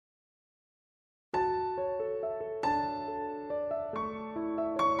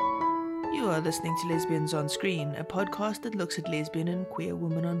You are listening to Lesbians on Screen, a podcast that looks at lesbian and queer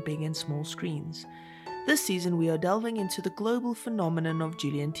women on big and small screens. This season we are delving into the global phenomenon of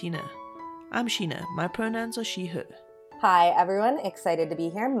Juliantina. I'm Sheena, my pronouns are she, her. Hi everyone, excited to be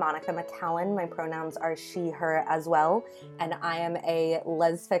here. Monica McCallan, my pronouns are she, her as well, and I am a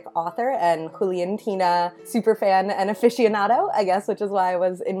lesfic author and Juliantina superfan and aficionado, I guess, which is why I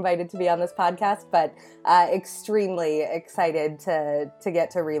was invited to be on this podcast, but extremely excited to get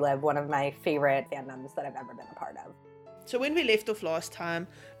to relive one of my favorite fandoms that I've ever been a part of. So when we left off last time,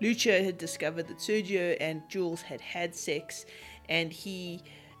 Lucio had discovered that Sergio and Jules had had sex, and he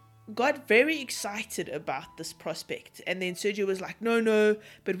got very excited about this prospect. And then Sergio was like, no,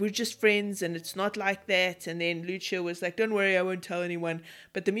 but we're just friends and it's not like that. And then Lucio was like, don't worry, I won't tell anyone.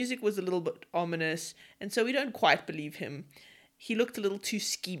 But the music was a little bit ominous, and so we don't quite believe him. He looked a little too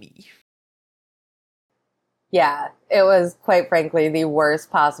schemy. Yeah, it was quite frankly the worst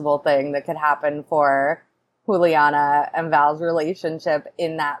possible thing that could happen for Juliana and Val's relationship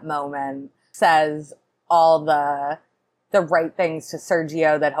in that moment. Says all the right things to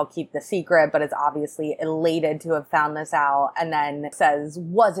Sergio that he'll keep the secret, but is obviously elated to have found this out, and then says,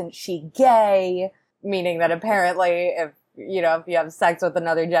 wasn't she gay? Meaning that apparently if you have sex with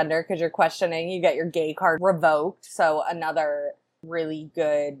another gender because you're questioning, you get your gay card revoked. So another really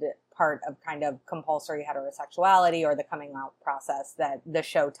good part of kind of compulsory heterosexuality or the coming out process that the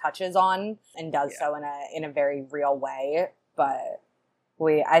show touches on and does so in a very real way. But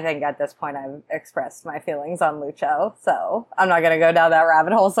I think at this point I've expressed my feelings on Lucio, so I'm not going to go down that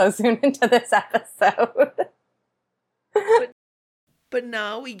rabbit hole so soon into this episode. But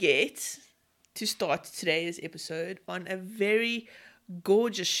now we get to start today's episode on a very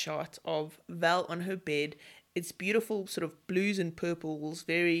gorgeous shot of Val on her bed. It's beautiful, sort of blues and purples,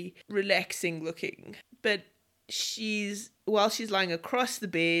 very relaxing looking. But while she's lying across the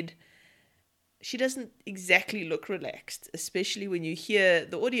bed, she doesn't exactly look relaxed, especially when you hear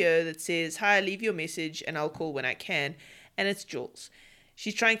the audio that says, hi, leave your message and I'll call when I can. And it's Jules.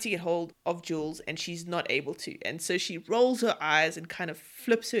 She's trying to get hold of Jules and she's not able to. And so she rolls her eyes and kind of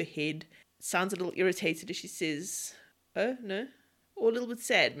flips her head. Sounds a little irritated as she says, oh, no? Or a little bit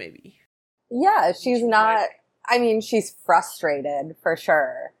sad, maybe. Yeah, she's not, she's frustrated for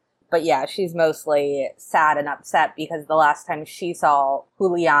sure. But yeah, she's mostly sad and upset because the last time she saw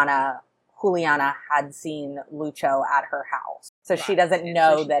Juliana had seen Lucio at her house. So she doesn't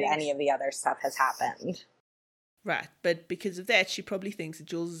know that any of the other stuff has happened. Right, but because of that, she probably thinks that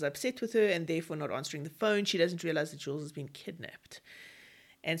Jules is upset with her and therefore not answering the phone. She doesn't realize that Jules has been kidnapped.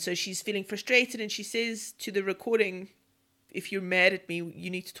 And so she's feeling frustrated and she says to the recording, if you're mad at me, you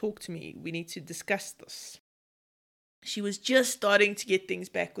need to talk to me. We need to discuss this. She was just starting to get things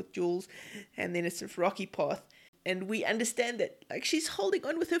back with Jules, and then it's a rocky path. And we understand that, she's holding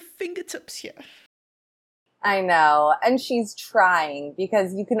on with her fingertips here. I know. And she's trying,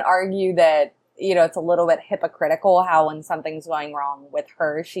 because you can argue that, it's a little bit hypocritical how when something's going wrong with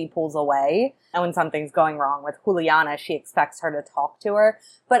her, she pulls away. And when something's going wrong with Juliana, she expects her to talk to her.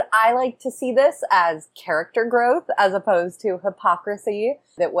 But I like to see this as character growth as opposed to hypocrisy.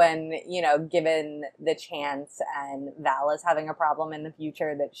 That when, given the chance and Val is having a problem in the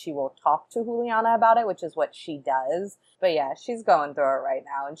future, that she will talk to Juliana about it, which is what she does. But yeah, she's going through it right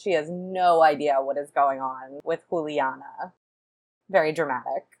now and she has no idea what is going on with Juliana. Very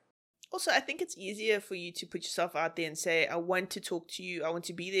dramatic. Also, I think it's easier for you to put yourself out there and say, I want to talk to you, I want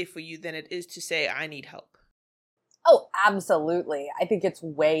to be there for you, than it is to say, I need help. Oh, absolutely. I think it's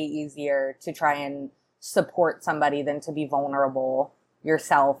way easier to try and support somebody than to be vulnerable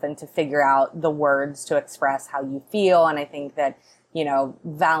yourself and to figure out the words to express how you feel. And I think that,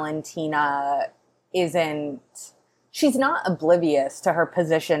 Valentina she's not oblivious to her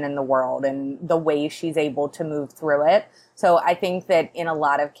position in the world and the way she's able to move through it. So I think that in a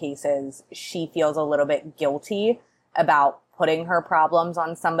lot of cases, she feels a little bit guilty about putting her problems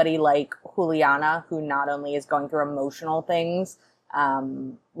on somebody like Juliana, who not only is going through emotional things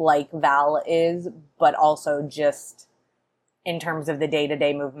like Val is, but also just in terms of the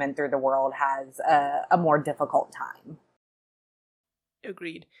day-to-day movement through the world has a more difficult time.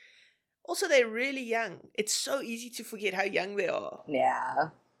 Agreed. Also, they're really young. It's so easy to forget how young they are. Yeah.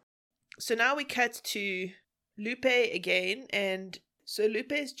 So now we cut to Lupe again, and so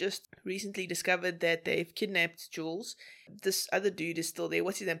Lupe's just recently discovered that they've kidnapped Jules. This other dude is still there.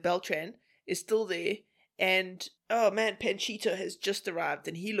 What's his name? Beltran is still there. And, oh man, Panchito has just arrived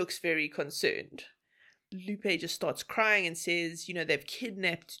and he looks very concerned. Lupe just starts crying and says, they've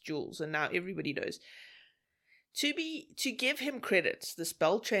kidnapped Jules and now everybody knows. To give him credit, this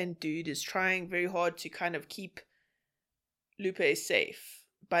Beltran dude is trying very hard to kind of keep Lupe safe.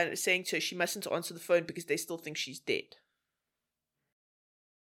 by saying to her she mustn't answer the phone because they still think she's dead.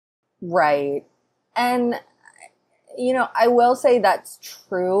 Right. And, I will say that's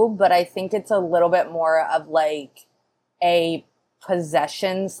true, but I think it's a little bit more of like a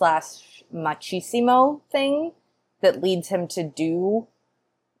possession / machismo thing that leads him to do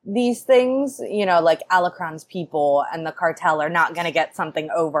these things. Like Alacran's people and the cartel are not going to get something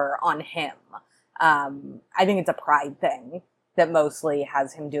over on him. I think it's a pride thing that mostly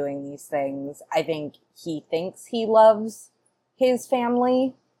has him doing these things. I think he thinks he loves his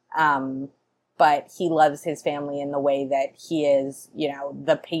family, but he loves his family in the way that he is,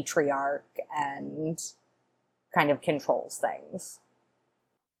 the patriarch and kind of controls things.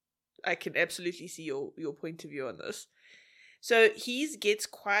 I can absolutely see your point of view on this. So he gets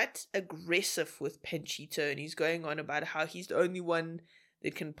quite aggressive with Panchito, and he's going on about how he's the only one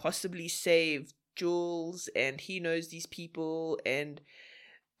that can possibly save Jules, and he knows these people. And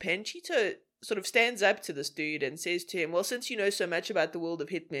Panchito sort of stands up to this dude and says to him, well, since you know so much about the world of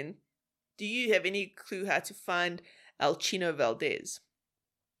hitmen, do you have any clue how to find El Chino Valdez?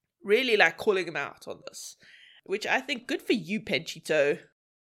 Really like calling him out on this, which I think good for you, Panchito.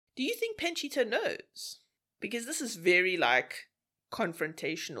 Do you think Panchito knows? Because this is very like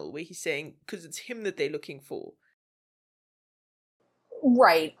confrontational, where he's saying, because it's him that they're looking for.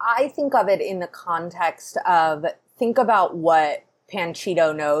 Right. I think of it in the context of, think about what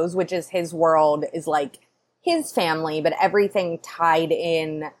Panchito knows, which is his world is like his family, but everything tied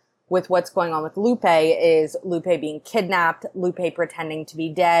in with what's going on with Lupe is Lupe being kidnapped, Lupe pretending to be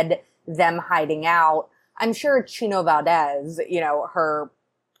dead, them hiding out. I'm sure Chino Valdez, her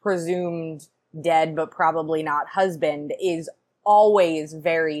presumed dead but probably not husband, is always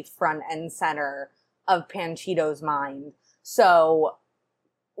very front and center of Panchito's mind. So,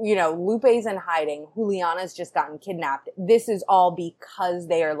 Lupe's in hiding. Juliana's just gotten kidnapped. This is all because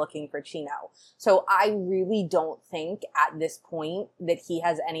they are looking for Chino. So I really don't think at this point that he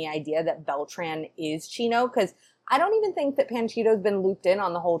has any idea that Beltran is Chino, because I don't even think that Panchito's been looped in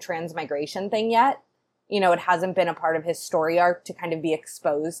on the whole transmigration thing yet. It hasn't been a part of his story arc to kind of be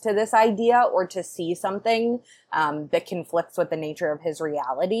exposed to this idea or to see something that conflicts with the nature of his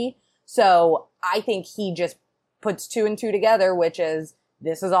reality. So I think he just puts 2 and 2 together, which is,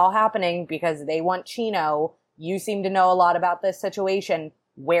 this is all happening because they want Chino. You seem to know a lot about this situation.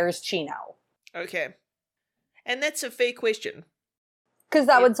 Where's Chino? Okay. And that's a fair question. Because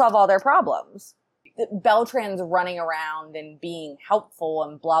that would solve all their problems. Beltran's running around and being helpful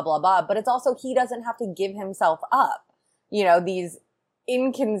and blah, blah, blah. But it's also, he doesn't have to give himself up. These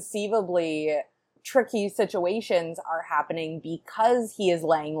inconceivably tricky situations are happening because he is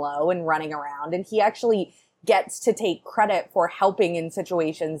laying low and running around. And he actually gets to take credit for helping in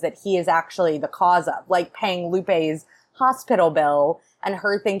situations that he is actually the cause of, like paying Lupe's hospital bill and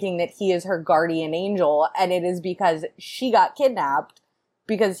her thinking that he is her guardian angel, and it is because she got kidnapped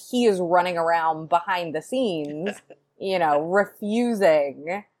because he is running around behind the scenes,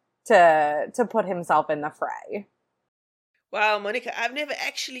 refusing to put himself in the fray. Wow, Monica, I've never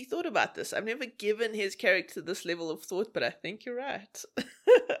actually thought about this. I've never given his character this level of thought, but I think you're right.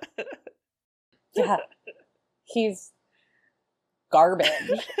 Yeah. He's garbage.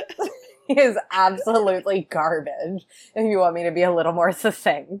 He is absolutely garbage, if you want me to be a little more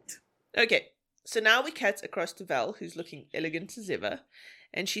succinct. Okay, so now we cut across to Val, who's looking elegant as ever,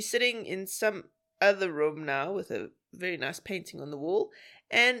 and she's sitting in some other room now with a very nice painting on the wall,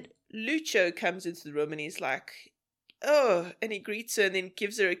 and Lucho comes into the room and he's like, oh, and he greets her and then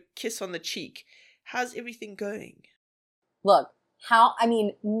gives her a kiss on the cheek. How's everything going? Look,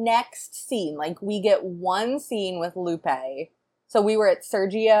 next scene, we get one scene with Lupe. So we were at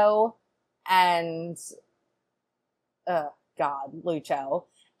Sergio and, Lucho.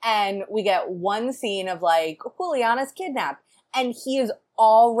 And we get one scene of Juliana's kidnapped. And he is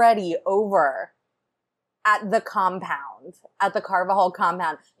already over at the compound, at the Carvajal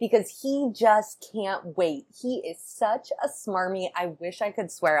compound, because he just can't wait. He is such a smarmy. I wish I could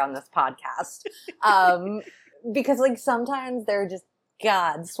swear on this podcast. Because sometimes they're just,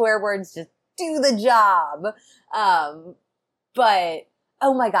 God, swear words just do the job. But,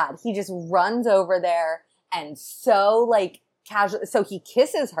 oh my God, he just runs over there and so casual. So he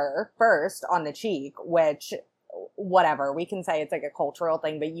kisses her first on the cheek, which, whatever, we can say it's a cultural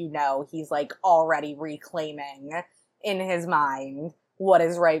thing, but he's already reclaiming in his mind what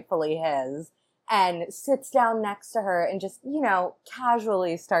is rightfully his, and sits down next to her and just,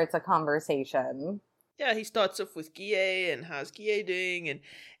 casually starts a conversation. Yeah, he starts off with Guille and how's Guille doing, and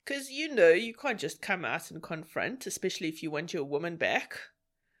because you can't just come out and confront, especially if you want your woman back.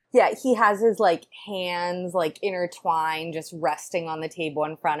 Yeah, he has his, like, hands, like, intertwined, just resting on the table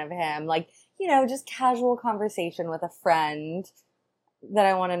in front of him. Like, just casual conversation with a friend that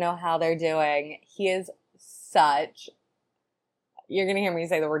I want to know how they're doing. He is such... You're going to hear me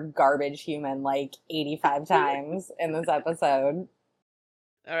say the word garbage human, like, 85 times in this episode.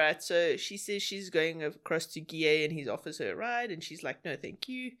 All right, so she says she's going across to Guille and he offers her a ride, and she's like, no, thank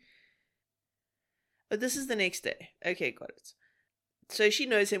you. But this is the next day. Okay, got it. So she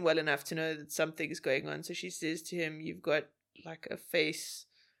knows him well enough to know that something's going on. So she says to him, you've got like a face,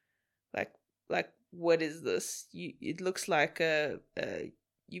 like what is this? It looks like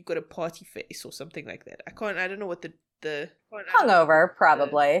you've got a party face or something like that. I don't know what the hungover,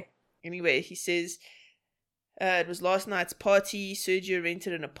 probably. Anyway, he says, it was last night's party. Sergio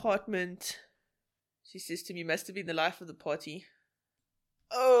rented an apartment. She says to me, must have been the life of the party.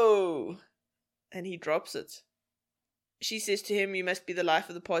 Oh, and he drops it. She says to him, you must be the life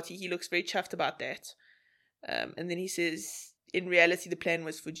of the party. He looks very chuffed about that. And then he says, in reality, the plan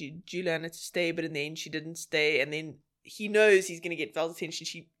was for Juliana to stay, but in the end, she didn't stay. And then he knows he's going to get Val's attention.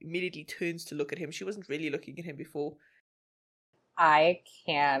 She immediately turns to look at him. She wasn't really looking at him before. I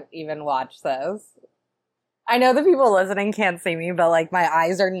can't even watch this. I know the people listening can't see me, but, like, my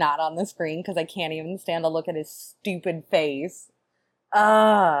eyes are not on the screen because I can't even stand to look at his stupid face.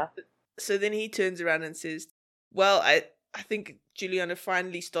 So then he turns around and says, well, I think Juliana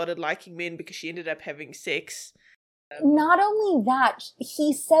finally started liking men because she ended up having sex. Not only that,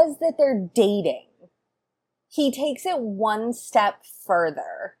 he says that they're dating. He takes it one step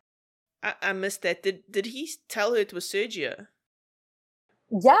further. I missed that. Did he tell her it was Sergio?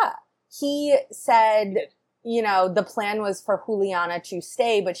 Yeah. He said, the plan was for Juliana to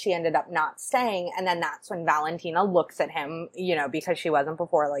stay, but she ended up not staying. And then that's when Valentina looks at him, because she wasn't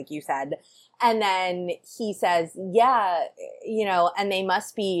before, like you said. And then he says, yeah, and they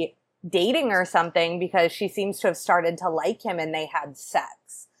must be dating or something because she seems to have started to like him and they had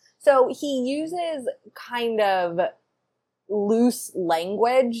sex. So he uses kind of loose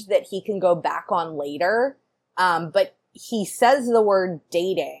language that he can go back on later. But he says the word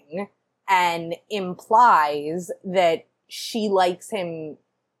dating and implies that she likes him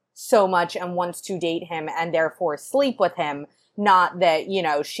so much and wants to date him and therefore sleep with him. Not that,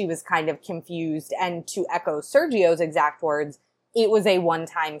 she was kind of confused. And to echo Sergio's exact words, it was a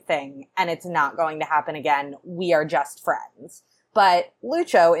one-time thing and it's not going to happen again. We are just friends. But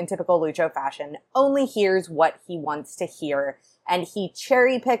Lucho, in typical Lucho fashion, only hears what he wants to hear. And he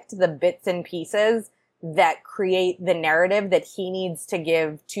cherry-picked the bits and pieces that create the narrative that he needs to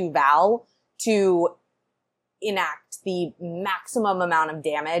give to Val to enact the maximum amount of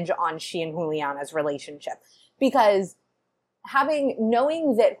damage on she and Juliana's relationship. Because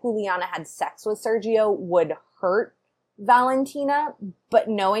knowing that Juliana had sex with Sergio would hurt Valentina, but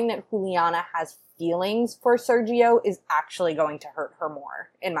knowing that Juliana has feelings for Sergio is actually going to hurt her more,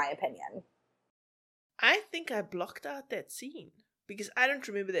 in my opinion. I think I blocked out that scene because I don't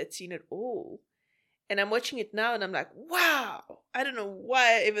remember that scene at all. And I'm watching it now and I'm like, wow, I don't know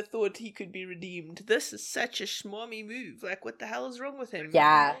why I ever thought he could be redeemed. This is such a schmarmy move. Like, what the hell is wrong with him?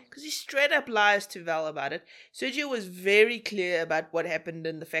 Yeah. Because he straight up lies to Val about it. Sergio was very clear about what happened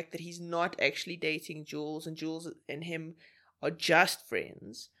and the fact that he's not actually dating Jules, and Jules and him are just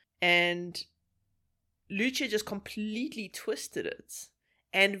friends. And Lucha just completely twisted it.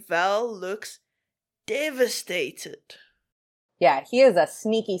 And Val looks devastated. Yeah, he is a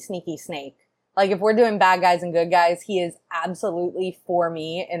sneaky, sneaky snake. Like, if we're doing bad guys and good guys, he is absolutely for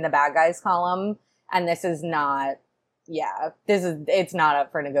me in the bad guys column. And this is not, it's not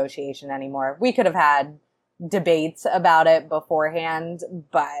up for negotiation anymore. We could have had debates about it beforehand,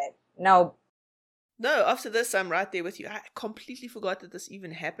 but no. No, after this, I'm right there with you. I completely forgot that this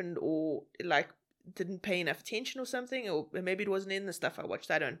even happened, or, like, didn't pay enough attention or something, or maybe it wasn't in the stuff I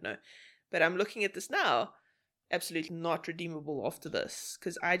watched. I don't know. But I'm looking at this now. Absolutely not redeemable after this,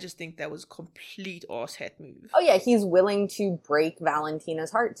 because I just think that was a complete arsehat move. Oh yeah, he's willing to break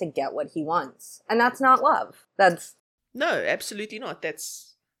Valentina's heart to get what he wants. And that's not love. No, absolutely not.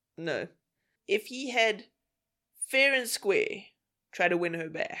 No. If he had fair and square tried to win her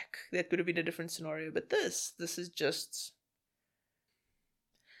back, that would have been a different scenario. But this is just...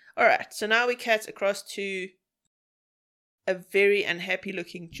 Alright, so now we cut across to a very unhappy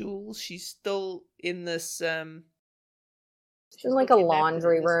looking Jules. She's still in this she's in like a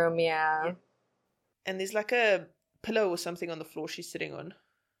laundry room, yeah. And there's like a pillow or something on the floor she's sitting on.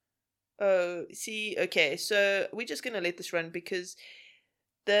 Oh, see, okay, so we're just gonna let this run because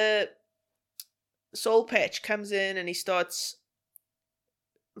the Soul Patch comes in and he starts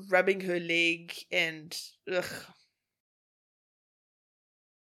rubbing her leg and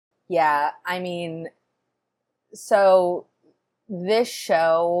Yeah, I mean, so this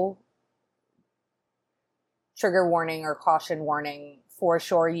show, trigger warning or caution warning, for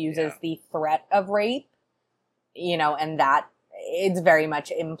sure uses the threat of rape, and that it's very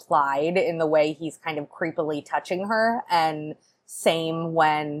much implied in the way he's kind of creepily touching her. And same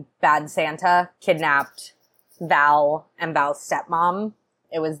when Bad Santa kidnapped Val and Val's stepmom.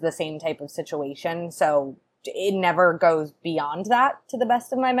 It was the same type of situation. So it never goes beyond that, to the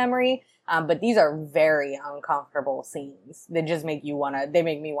best of my memory. But these are very uncomfortable scenes. They just make me want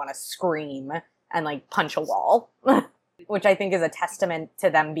to scream and like punch a wall, which I think is a testament to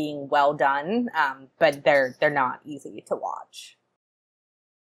them being well done. But they're not easy to watch.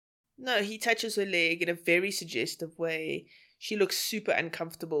 No, he touches her leg in a very suggestive way. She looks super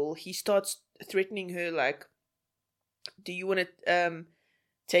uncomfortable. He starts threatening her like, do you want to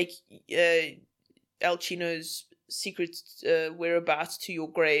take El Chino's secret whereabouts to your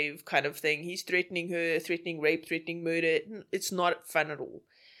grave kind of thing. He's threatening her, threatening rape, threatening murder. It's not fun at all.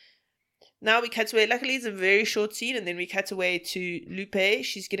 Now we cut away. Luckily, it's a very short scene, and then we cut away to Lupe.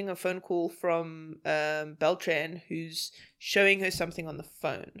 She's getting a phone call from Beltran, who's showing her something on the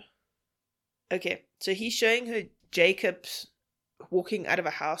phone. Okay, so he's showing her Jacob's walking out of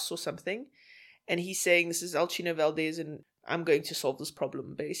a house or something, and he's saying, this is El Chino Valdez, and I'm going to solve this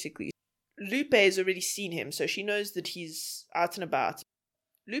problem, basically. Lupe has already seen him, so she knows that he's out and about.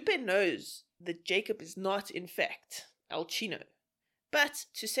 Lupe knows that Jacob is not, in fact, El Chino. But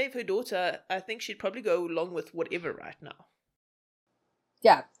to save her daughter, I think she'd probably go along with whatever right now.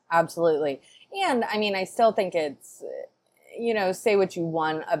 Yeah, absolutely. And, I mean, I still think it's, say what you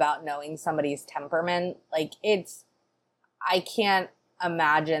want about knowing somebody's temperament. Like, I can't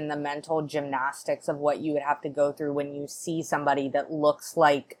imagine the mental gymnastics of what you would have to go through when you see somebody that looks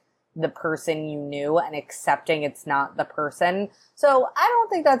like the person you knew and accepting it's not the person. So I don't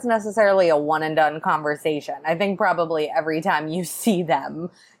think that's necessarily a one and done conversation. I think probably every time you see them,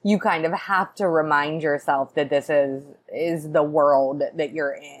 you kind of have to remind yourself that this is the world that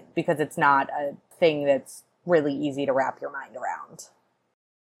you're in, because it's not a thing that's really easy to wrap your mind around.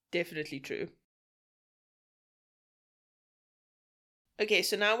 Definitely true. Okay,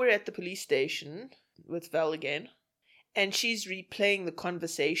 so now we're at the police station with Val again. And she's replaying the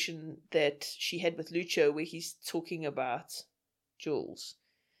conversation that she had with Lucio where he's talking about Jules.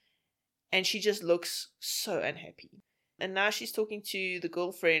 And she just looks so unhappy. And now she's talking to the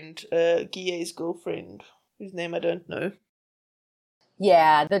girlfriend, Guille's girlfriend, whose name I don't know.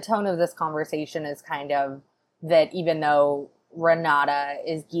 Yeah, the tone of this conversation is kind of that even though Renata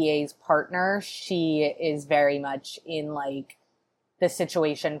is Guille's partner, she is very much in like the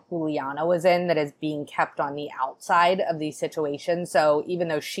situation Juliana was in that is being kept on the outside of these situations. So even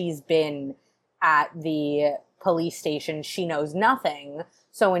though she's been at the police station, she knows nothing.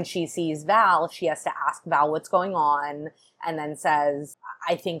 So when she sees Val, she has to ask Val what's going on, and then says,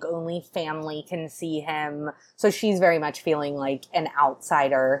 I think only family can see him. So she's very much feeling like an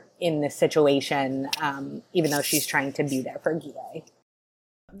outsider in this situation, even though she's trying to be there for Guille.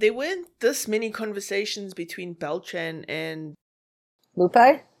 There weren't this many conversations between Beltran and Lupe?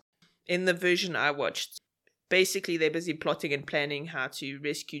 In the version I watched, basically they're busy plotting and planning how to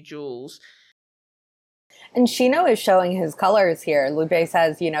rescue Jules. And Chino is showing his colors here. Lupe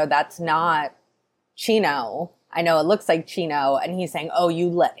says, that's not Chino. I know it looks like Chino. And he's saying, oh, you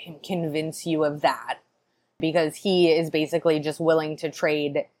let him convince you of that. Because he is basically just willing to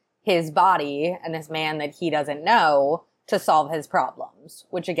trade his body and this man that he doesn't know to solve his problems.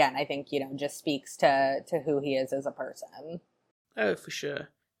 Which again, I think, just speaks to who he is as a person. Oh, for sure.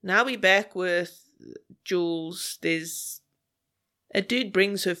 Now we're back with Jules. There's a dude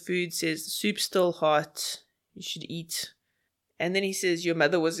brings her food, says, the soup's still hot, you should eat. And then he says, your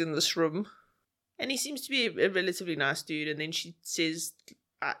mother was in this room. And he seems to be a relatively nice dude. And then she says,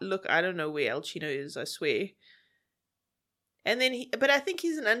 look, I don't know where El Chino is, I swear. And then but I think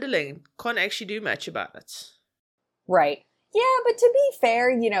he's an underling. Can't actually do much about it. Right. Yeah, but to be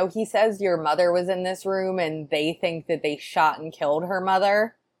fair, he says your mother was in this room and they think that they shot and killed her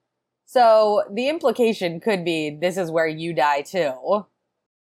mother. So the implication could be this is where you die too.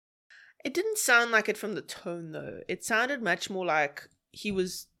 It didn't sound like it from the tone though. It sounded much more like he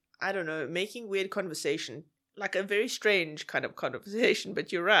was, I don't know, making weird conversation. Like a very strange kind of conversation,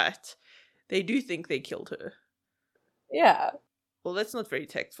 but you're right. They do think they killed her. Yeah. Well, that's not very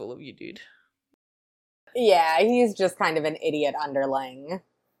tactful of you, dude. Yeah, he's just kind of an idiot underling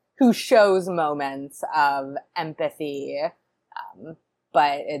who shows moments of empathy,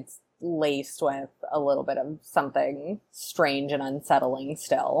 but it's laced with a little bit of something strange and unsettling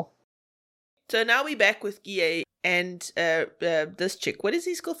still. So now we're back with Guille. And this chick, what is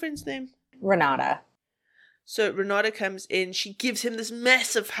his girlfriend's name? Renata. So Renata comes in. She gives him this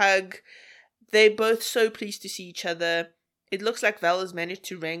massive hug. They're both so pleased to see each other. It looks like Val has managed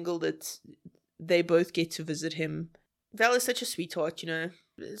to wrangle that they both get to visit him. Val is such a sweetheart, you know.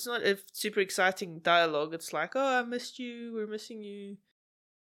 It's not a super exciting dialogue. It's like, oh, I missed you. We're missing you.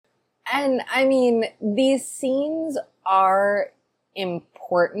 And I mean, these scenes are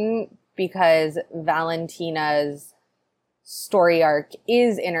important because Valentina's story arc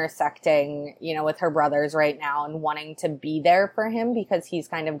is intersecting, you know, with her brothers right now and wanting to be there for him because he's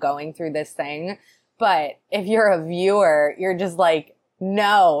kind of going through this thing. But if you're a viewer, you're just like,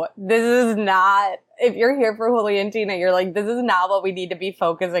 no, this is not, if you're here for Juliantina, you're like, this is not what we need to be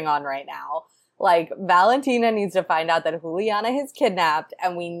focusing on right now. Like, Valentina needs to find out that Juliana is kidnapped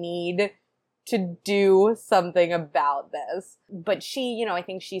and we need to do something about this. But she, you know, I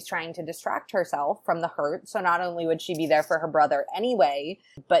think she's trying to distract herself from the hurt. So not only would she be there for her brother anyway,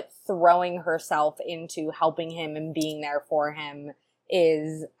 but throwing herself into helping him and being there for him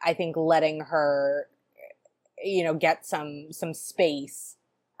is, I think, letting her, you know, get some space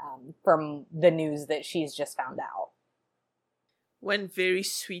from the news that she's just found out. One very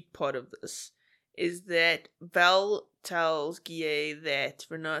sweet part of this is that Val tells Guille that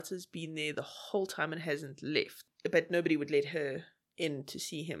Renata's been there the whole time and hasn't left, but nobody would let her in to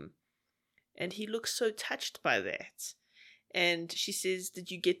see him. And he looks so touched by that. And she says,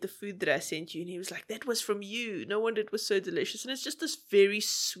 did you get the food that I sent you? And he was like, that was from you. No wonder it was so delicious. And it's just this very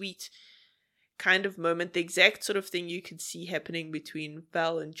sweet kind of moment, the exact sort of thing you could see happening between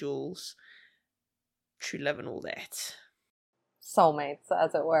Val and Jules. True love and all that. Soulmates,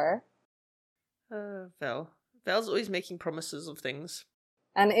 as it were. Val. Val's always making promises of things.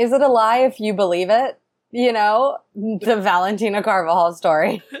 And is it a lie if you believe it? You know, the Valentina Carvajal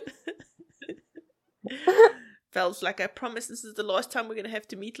story. Val's like, I promise this is the last time we're going to have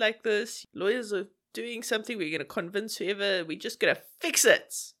to meet like this. Lawyers are doing something. We're going to convince whoever. We're just going to fix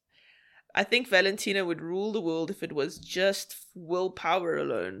it. I think Valentina would rule the world if it was just willpower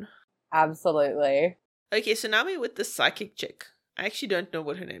alone. Absolutely. Okay, so now we're with the psychic chick. I actually don't know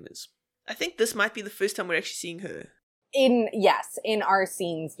what her name is. I think this might be the first time we're actually seeing her. In our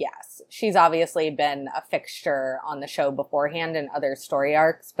scenes, yes. She's obviously been a fixture on the show beforehand in other story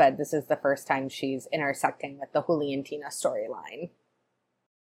arcs, but this is the first time she's intersecting with the Juliantina storyline.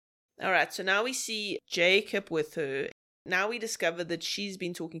 Alright, so now we see Jacob with her. Now we discover that she's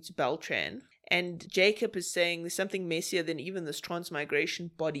been talking to Beltran, and Jacob is saying there's something messier than even this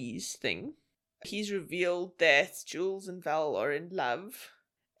transmigration bodies thing. He's revealed that Jules and Val are in love.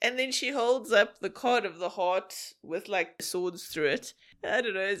 And then she holds up the card of the heart with like swords through it. I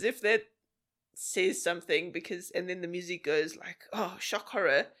don't know, as if that says something, because, and then the music goes like, oh, shock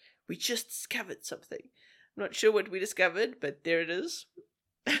horror, we just discovered something. I'm not sure what we discovered, but there it is.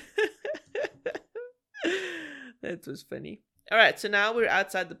 That was funny. Alright, so now we're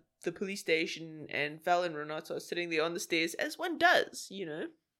outside the police station and Val and Renata are sitting there on the stairs, as one does, you know.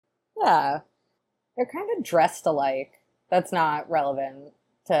 Yeah. They're kind of dressed alike. That's not relevant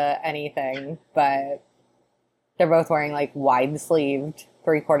to anything, but they're both wearing like wide-sleeved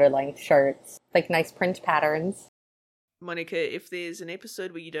 3/4 length shirts, like nice print patterns. Monica, if there's an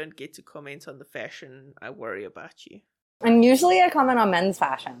episode where you don't get to comment on the fashion, I worry about you. And usually I comment on men's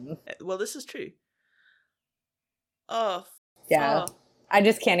fashion. Well, this is true. Oh, yeah. Oh. I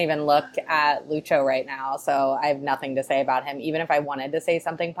just can't even look at Lucho right now, so I have nothing to say about him. Even if I wanted to say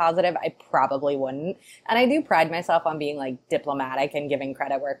something positive, I probably wouldn't. And I do pride myself on being, like, diplomatic and giving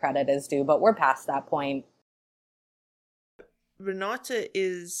credit where credit is due, but we're past that point. Renata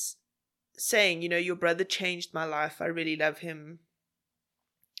is saying, you know, your brother changed my life. I really love him.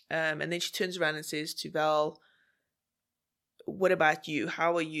 And then she turns around and says to Val, what about you?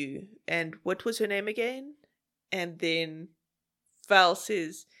 How are you? And what was her name again? And then Val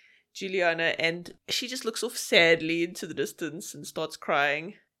says Juliana, and she just looks off sadly into the distance and starts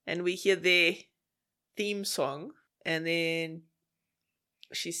crying. And we hear their theme song, and then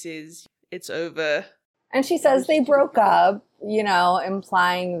she says, it's over. And she says they broke up, you know,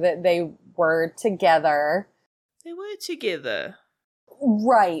 implying that they were together. They were together.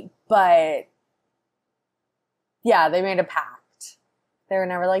 Right, but yeah, they made a pact. They were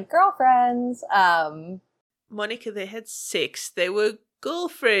never like girlfriends. Monica, they had sex. They were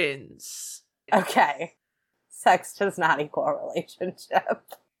girlfriends. Okay. Sex does not equal a relationship.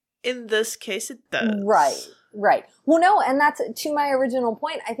 In this case, it does. Right. Well, no, and that's to my original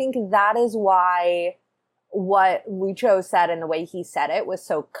point. I think that is why what Lucho said and the way he said it was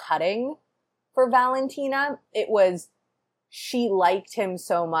so cutting for Valentina. It was, she liked him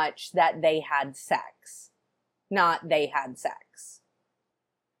so much that they had sex. not they had sex.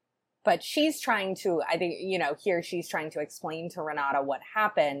 But she's trying to, I think, here she's trying to explain to Renata what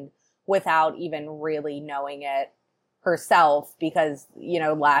happened without even really knowing it herself, because,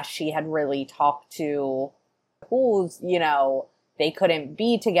 last she had really talked to who's, they couldn't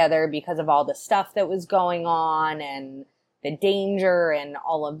be together because of all the stuff that was going on and the danger and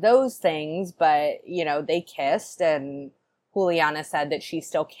all of those things. But, they kissed, and Juliana said that she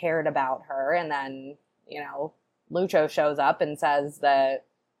still cared about her. And then, Lucho shows up and says that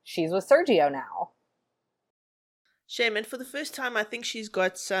she's with Sergio now. Shame, and for the first time, I think she's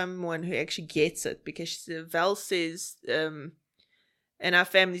got someone who actually gets it, because Val says, and our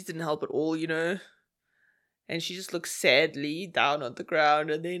families didn't help at all, and she just looks sadly down on the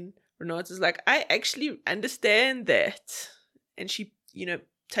ground, and then Renata's like, I actually understand that, and she,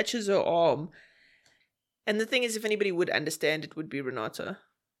 touches her arm, and the thing is, if anybody would understand, it would be Renata.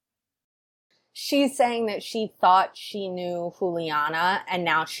 She's saying that she thought she knew Juliana, and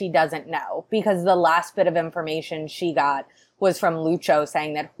now she doesn't know, because the last bit of information she got was from Lucho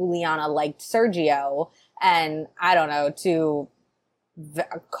saying that Juliana liked Sergio, and I don't know, to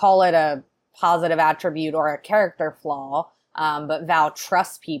call it a positive attribute or a character flaw, but Val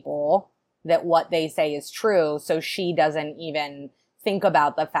trusts people that what they say is true, so she doesn't even think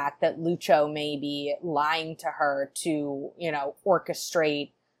about the fact that Lucho may be lying to her to,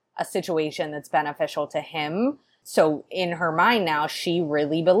 orchestrate a situation that's beneficial to him. So in her mind now, she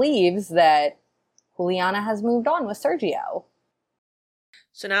really believes that Juliana has moved on with Sergio.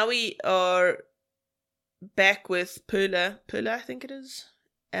 So now we are back with Perla, I think it is.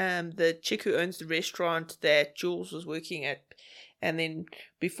 The chick who owns the restaurant that Jules was working at. And then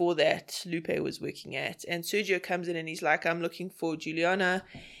before that, Lupe was working at. And Sergio comes in and he's like, I'm looking for Juliana.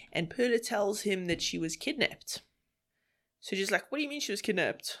 And Perla tells him that she was kidnapped. Sergio's like, what do you mean she was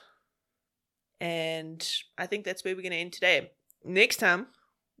kidnapped? And I think that's where we're going to end today. Next time,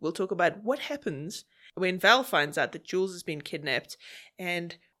 we'll talk about what happens when Val finds out that Jules has been kidnapped.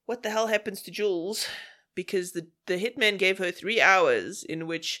 And what the hell happens to Jules? Because the hitman gave her 3 hours in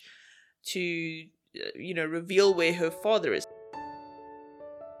which to, reveal where her father is.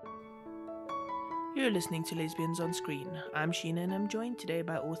 You're listening to Lesbians on Screen. I'm Sheena, and I'm joined today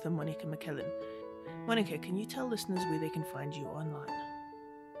by author Monica McKellen. Monica, can you tell listeners where they can find you online?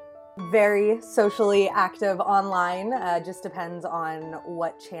 Very socially active online, just depends on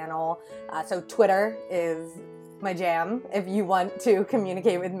what channel. So Twitter is my jam if you want to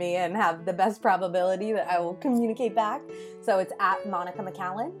communicate with me and have the best probability that I will communicate back. So it's at Monica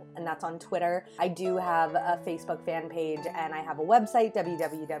McKellen, and that's on Twitter. I do have a Facebook fan page, and I have a website,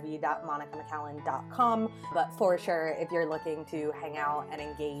 www.monicamccallan.com. But for sure, if you're looking to hang out and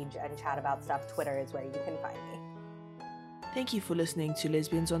engage and chat about stuff, Twitter is where you can find me. Thank you for listening to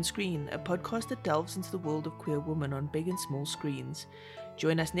Lesbians on Screen, a podcast that delves into the world of queer women on big and small screens.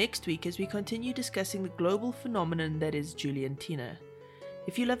 Join us next week as we continue discussing the global phenomenon that is Julie & Tina.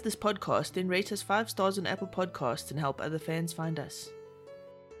 If you love this podcast, then rate us 5 stars on Apple Podcasts and help other fans find us.